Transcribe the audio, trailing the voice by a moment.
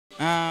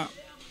ah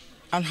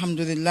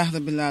alhamdulillah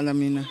rabbil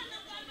alamin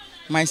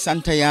may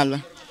sant yàlla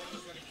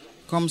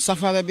comme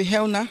safara bi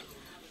xew na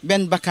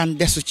benn bakkan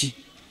desu ci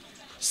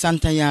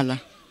sant yàlla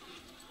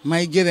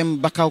may gërëm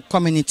Bakau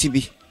community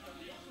bi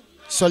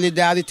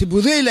solidarité bu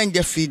rëy lañ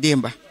def fii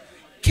démba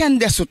kenn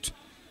desut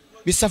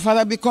bi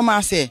safara bi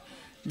commencé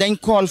dañ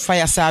call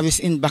fire service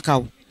in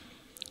Bakau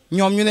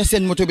ñoom ñu ne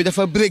seen moto bi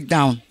dafa break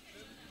down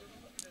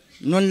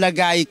noonu la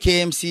gars yi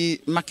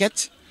KMC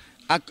Market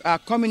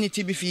ak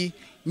community bi fii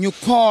ñu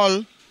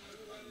call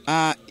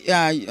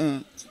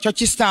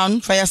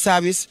Churchilltown fire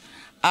service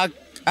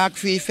ak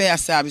fii fire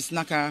service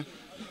naka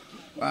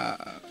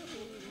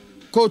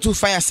Kotu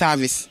fire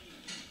service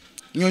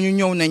ñooñu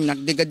ñëw nañ nag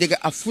dëgg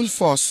ak full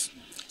force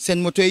seen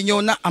moto yi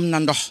ñëw na am na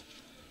ndox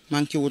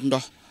manqué wut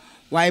ndox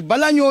waaye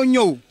bala ñoo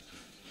ñëw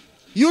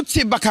yut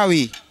si Bakau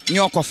yi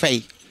ñoo ko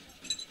fay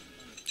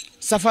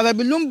safara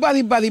bi lu mu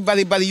bari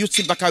yut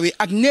si Bakau yi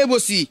ak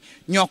neighbors yi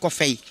ñoo ko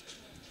fay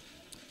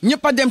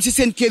ñëpp a dem si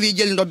seen kër yi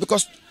jël ndox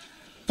because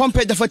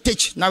pompe dafa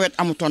tëj nawet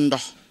amutoon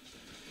ndox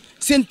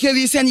seen kër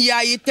yi seen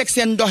yaay yi teg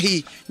seen ndox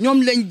yi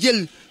ñoom lañ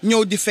jël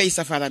ñëw di fay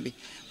safara bi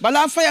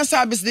balaa fire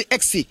service di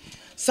egsi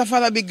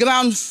safara bi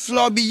ground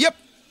floor bi yëpp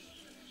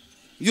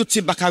yut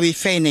si Bakau yi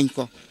fay nañ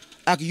ko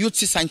ak yut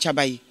si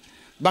Sancaba yi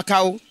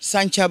Bakau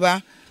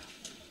Sancaba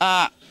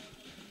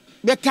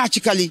ba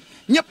Kacikali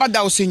ñëpp a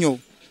daw si ñëw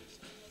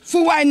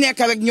fu waay nekk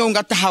rek ñëw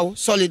nga taxaw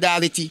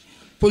solidarité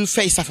pour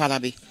fay safara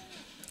bi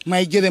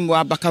may gërëm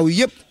waa Bakau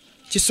yëpp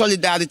ci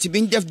solidarité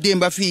biñ def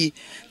démba fii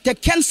te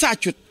kenn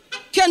sàccut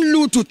kenn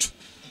luutut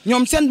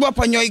ñoom seen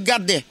boppa ñooy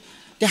garde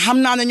te xam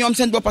naa ne ñoom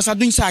seen boppa sax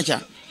duñ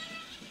sàcca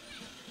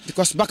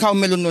because Bakau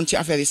melu noonu ci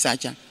affaire yi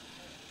sàcca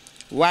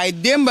waaye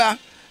démba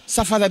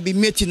safara bi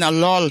métti na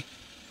lool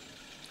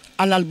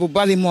alal bu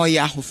bari moo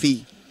yaaxu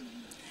fii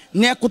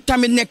nekku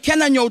tamit ne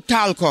kenn a ñëw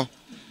taal ko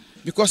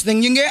because nag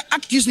ñu ngi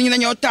accuse ñu ne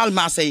ñëw taal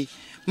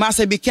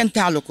marché bi kenn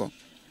taalu ko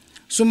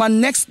suma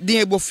next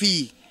day ba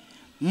fii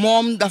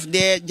moom daf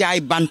dee jaay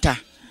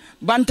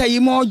banta yi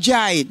moo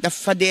jaay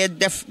dafa dee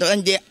def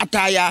dañ dee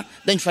ataaya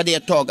dañ fa dee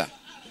tooga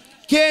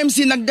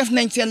KMC nag def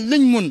nañ seen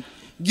luñ mun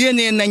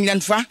génnee nañ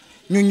leen fa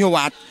ñu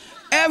ñëwaat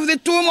every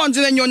 2 months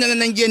dina ñëw ne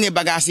nañ génnee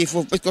bagage yi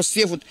foofu parce que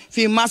seefut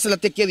fii marché la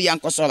te kër yaa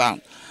ngi ko soraan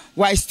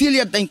waaye still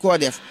yet dañ koo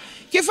def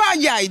ki faa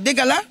jaay dëgg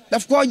la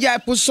daf koo jaay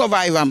pour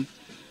survive am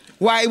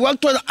waaye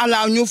waltoon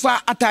alaaw ñu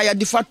faa ataaya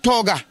di fa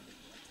tooga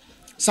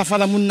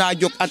safara mun naa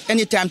jóg at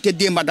anytime te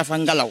démba dafa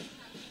ngelaw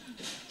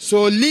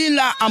so lii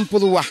laa am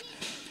pour wax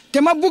te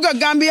ma bugg a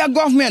Gambia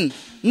government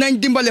nañ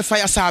dimbale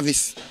fire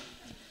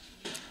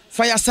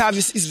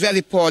service is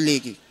very poor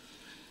léegi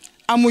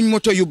amuñ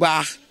moto yu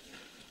baax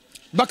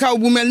Bakau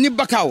bu mel ni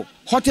Bakau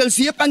hôtel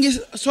si yëpp a ngi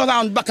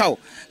surround Bakau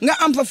nga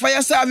am fa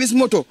fire service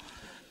moto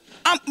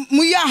am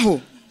mu yaaxu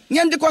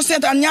ngeen di ko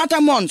seetaan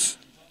ñaata months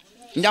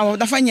ndaw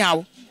dafa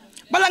ñaaw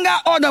bala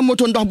ngaa order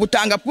moto ndox bu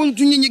tànga pour nit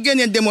ñi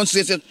génneen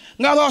démonstration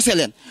nga roose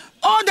leen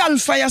order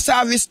fire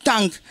service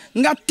tank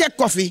nga teg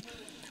ko fi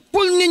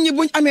pour nit ñi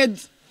buñ amee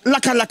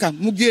laka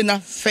mu génn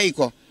fay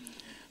ko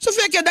su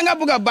fekkee da nga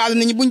bëgg a baal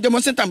nit ñi buñ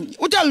demoon seen tam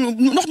utal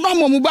ndox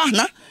moom mu baax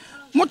na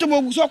moto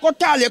boobu soo ko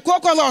taalee koo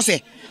ko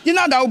roose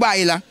dina daw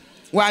bàyyi la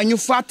waaye ñu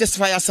fàtte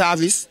fire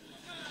service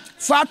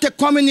fàtte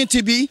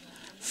community bi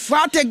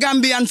fàtte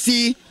Gambian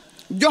si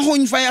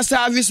joxuñ fire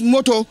service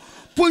moto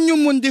pour ñu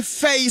mun di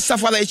fay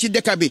safara yi ci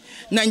dëkk bi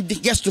nañ di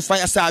gestu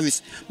fire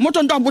service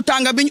moto ndox bu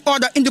tànga biñ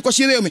order indi ko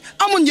ci réew mi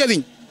amul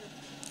njëriñ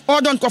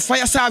ordoon ko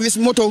fire service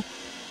moto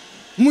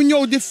mu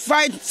ñëw di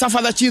fight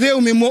safara ci réew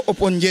mi moo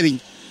ëppoon njëriñ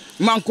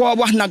man koo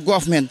wax nag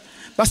government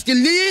parce que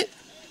lii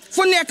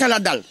fu nekk la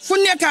dal fu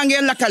nekkaa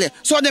ngeen lakkale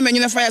soo demee ñu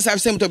ne fire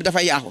service seen moto bi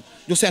dafa yaaxu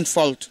du seen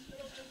fault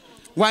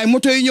waaye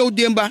moto yi ñëw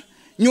démba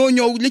ñoo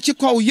ñëw li ci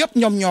kaw yëpp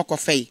ñoom ñoo ko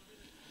fay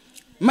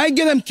may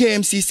gërëm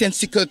KMC seen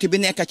sécurité bi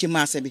nekk ci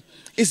marché bi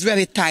is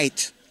very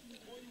tight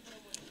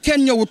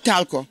kenn ñëwut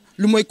taal ko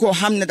lu mooy koo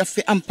xam ne daf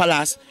fi am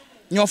place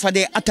ñoo fa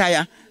dee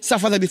ataaya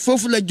safara bi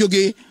foofu la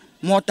jógee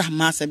moo tax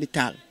marché bi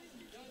taal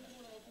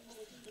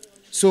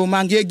so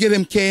maa ngi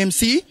gërëm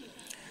KMC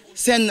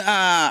seen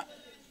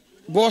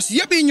boss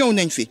yëpp yi ñëw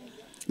nañ fi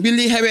bi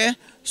li xewee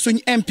suñ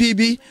MP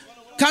bi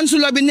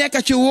councilor bi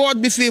nekk ci ward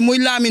bi fii muy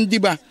Lamin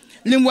Diba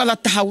li mu war a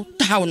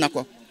taxaw na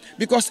ko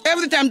because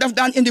every time daf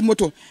daan indi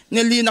moto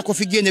ne lii na ko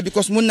fi génne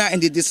because mun naa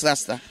indi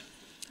disaster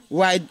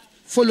waaye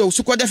follow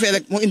su ko defee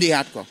rek mu indi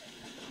yaat ko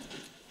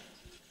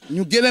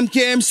ñu gërëm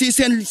KMC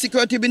seen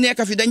sécurité bi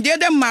nekk fi dañ dee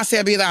dem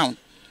marché bi round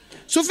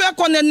su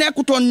fekkoon ne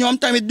nekkutoon ñoom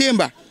tamit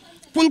démba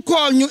pour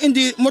call ñu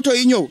indi moto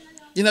yi ñëw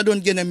dina doon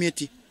gën a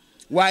métti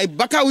waaye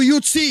Bakau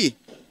youth si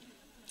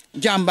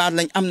jàmbaar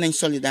lañ am nañ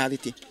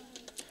solidarité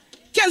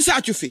kenn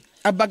sàccu fi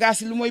ak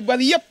bagage yi lu mooy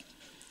bari yëpp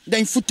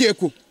dañ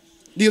futteeku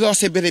di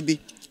roose béréb bi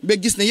ba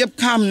gis ne yëpp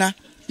kaam na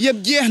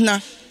yëpp jeex na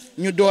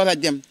ñu door a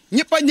dem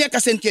ñëpp a nekk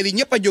seen kër yi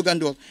ñëpp a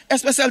jógandoor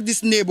spécial dis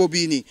néebo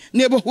bii nii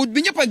neighborhood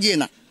bi ñëpp a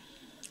génn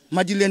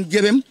ma di leen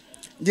gërëm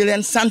di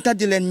leen sant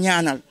di leen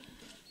ñaanal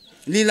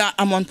lii laa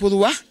amoon pour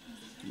wax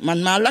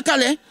man maa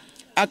lakkale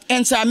ak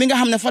ensa mi nga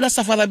xam ne fa la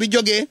safara bi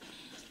jógee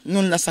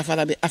noonu la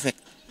safara bi affect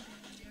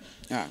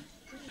waaw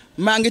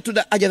maa ngi tudd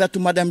Ajaratu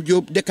madame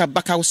Diop dëkk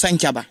Bakau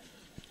Sancaba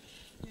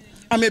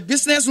amee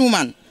business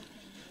woman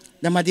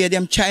dama dee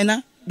dem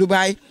China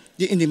Dubai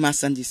di indi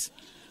marchandise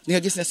di nga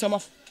gis ne sama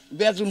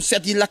bedroom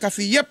set yi lakka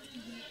fi yëpp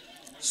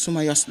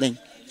suma yos lañ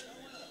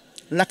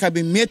lakka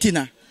bi métti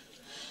na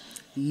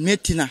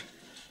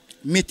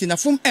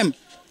fu mu em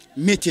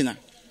métti na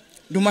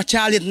du ma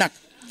caalit nag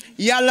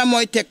yàlla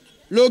mooy teg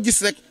loo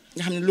gis rek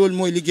nga xam ne loolu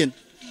mooy li gën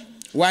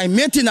waaye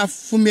métti na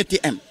fu métti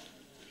em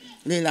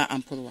lii laa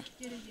am pour wax.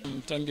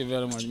 Thank you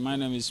very much. My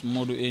name is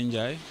Modu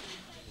Enjai.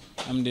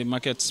 I'm the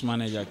markets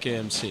manager,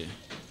 KMC.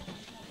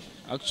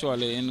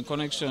 Actually, in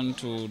connection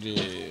to the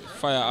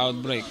fire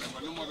outbreak,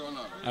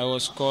 I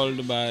was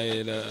called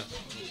by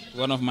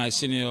one of my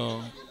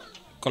senior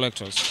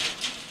collectors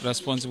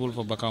responsible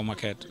for Bakau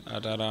Market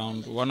at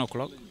around 1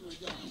 o'clock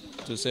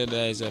to say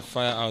there is a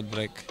fire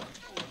outbreak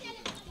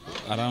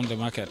around the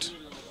market.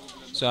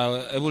 So I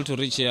was able to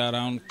reach here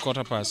around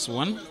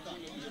 1:15.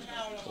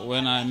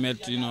 When I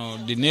met,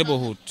 the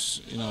neighborhood,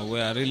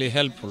 were really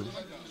helpful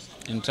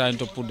in trying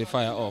to put the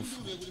fire off.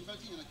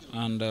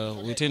 And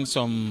within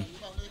some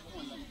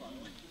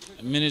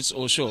minutes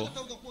or so,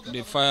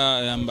 the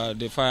fire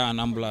and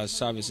ambulance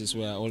services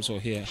were also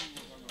here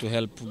to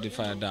help put the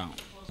fire down.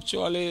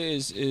 Actually,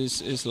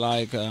 it's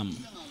like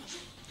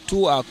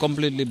 2 are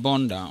completely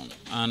burned down,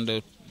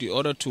 and the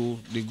other 2,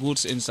 the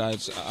goods inside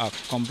are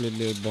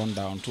completely burned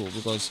down too.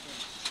 Because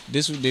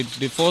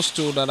the first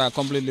 2 that are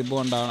completely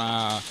burned down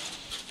are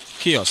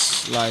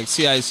kiosks like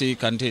CIC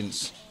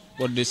canteens,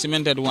 but the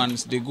cemented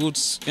ones, the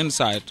goods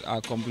inside are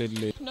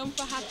completely.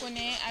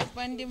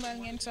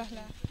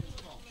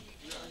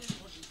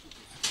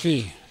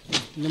 Fii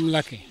nim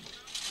lakki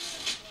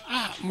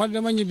ma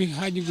dama ñibbi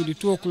xaaji guddi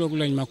 2 o'clock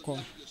lañ ma ko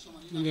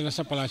mu ngi la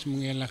sa place mu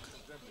ngi lakk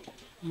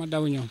ma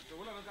daw ñëw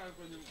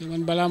te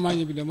man balaa maa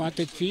ñibbi dama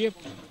tëj fii yëpp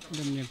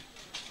dem ñibbi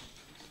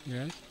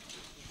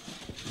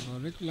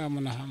loolu rek laa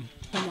mën a xam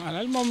sama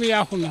alal moom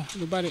yaaxu na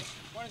lu bari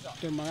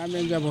te ma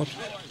amee njaboot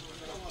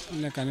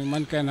nekk ni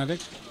man kenn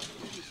rek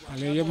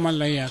xale yëpp man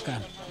lay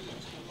yaakaar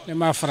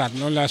dama faraat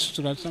loolu laa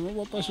sutural sama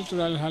bopp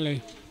sutural xale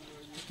yi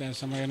te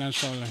sama yeneen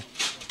soxla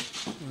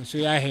su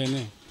yaaxee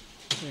ne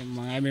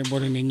ma nga amee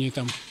bori nit ñi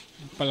itam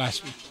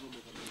place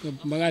bi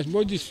bagage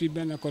boo gis fii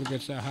benn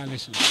korget sa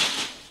xaalis la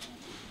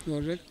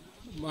loolu rek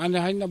bu ànd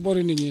xañ na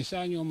bori nit ñi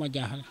saa ñoo ma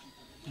jaaxal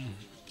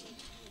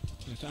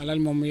alal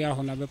moom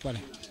yaaxu na ba pare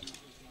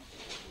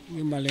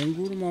dimbale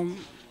nguur moom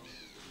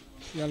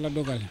yàlla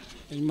dogale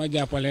dañ ma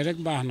jàppale rek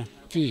baax na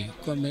fii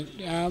comme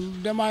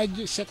dama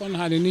second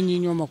hand nit ñi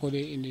ñoo ma ko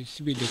dee indi si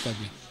biir dëkk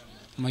bi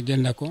ma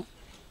jënd ko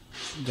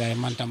jaay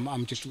man tam ma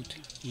am ci tuuti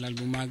lal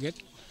bu màgget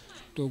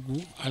toggu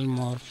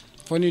almoor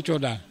furniture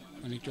daal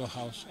furniture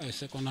house ay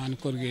second hand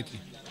corrugate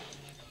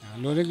waaw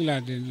loolu rek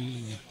laa de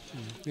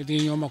nit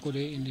yi ñoo ma ko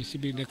dee indi si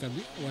biir dëkk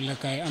bi wala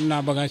kay am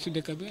naa bagage si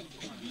dëkk bi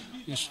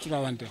ñu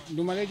suturawante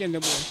du ma lay jënd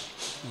boobu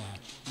waaw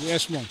bu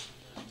ees moom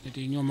nit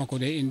yi ñoo ma ko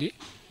dee indi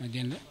ma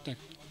jënd teg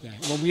jaay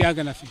boobu yàgg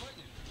na fi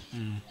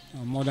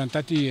moo daan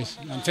 30 years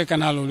man fekk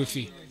naa loolu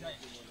fii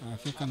waaw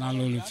fekk naa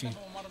loolu fii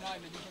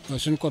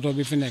suñ koto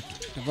bi fi nekk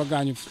dafa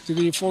gaañu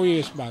 3-4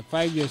 years back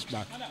 5 years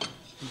back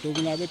toog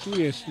naa ba 2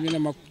 years ñu ne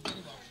ma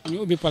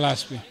ñu ubbi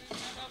place bi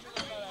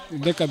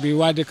dëkk bi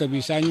waa dëkk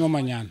bi saa ñoo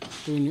ma ñaan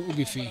pour ñu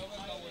ubbi fii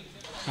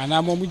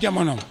xanaa moomu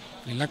jamonoom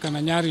di lakk na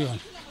 2 yoon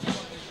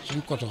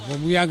suñ koto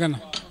boobu yàgg na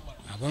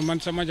waaw bon man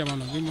sama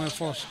jamono bi mooy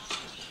force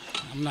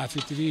am naa fi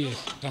 3 years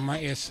sama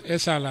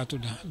esa laa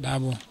tudd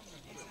Daabo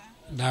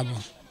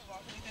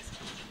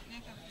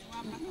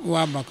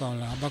waa Bakau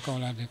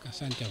laa dëkk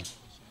Santiago